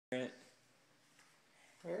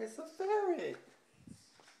Where's the ferret?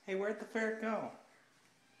 Hey, where'd the ferret go?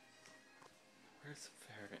 Where's the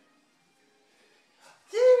ferret?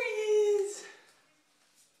 There he is!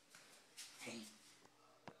 Hey.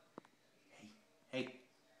 Hey.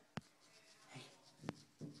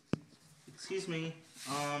 Excuse me,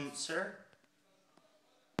 sir?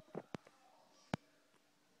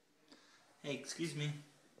 Hey, excuse me.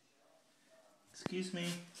 Excuse me.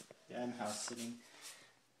 Yeah, I'm house sitting.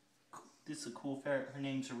 This is a cool ferret. Her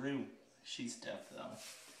name's Rue. She's deaf, though.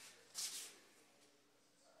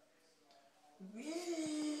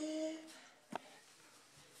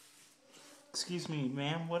 Excuse me,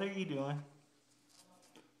 ma'am, what are you doing?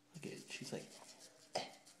 Look at it, she's like...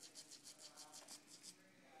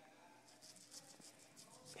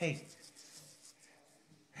 Hey.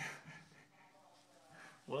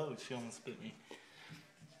 Whoa, she almost bit me.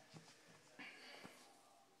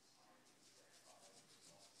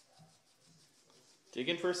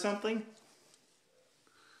 Digging for something?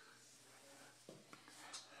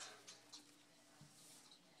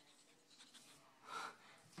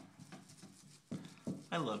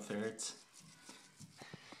 I love ferrets.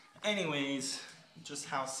 Anyways, just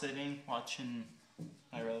house sitting, watching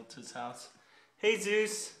my relative's house. Hey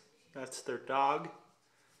Zeus, that's their dog.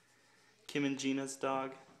 Kim and Gina's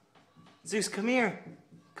dog. Zeus, come here.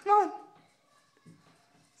 Come on.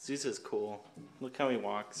 Zeus is cool. Look how he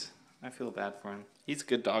walks. I feel bad for him. He's a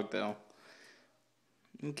good dog though.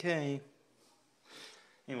 Okay.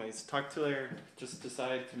 Anyways, talk to her. Just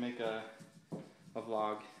decided to make a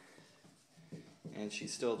vlog. And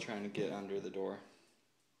she's still trying to get under the door.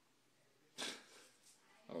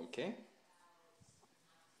 Okay.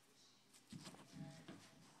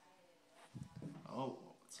 Oh,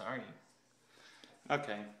 sorry.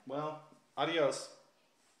 Okay, well, adios.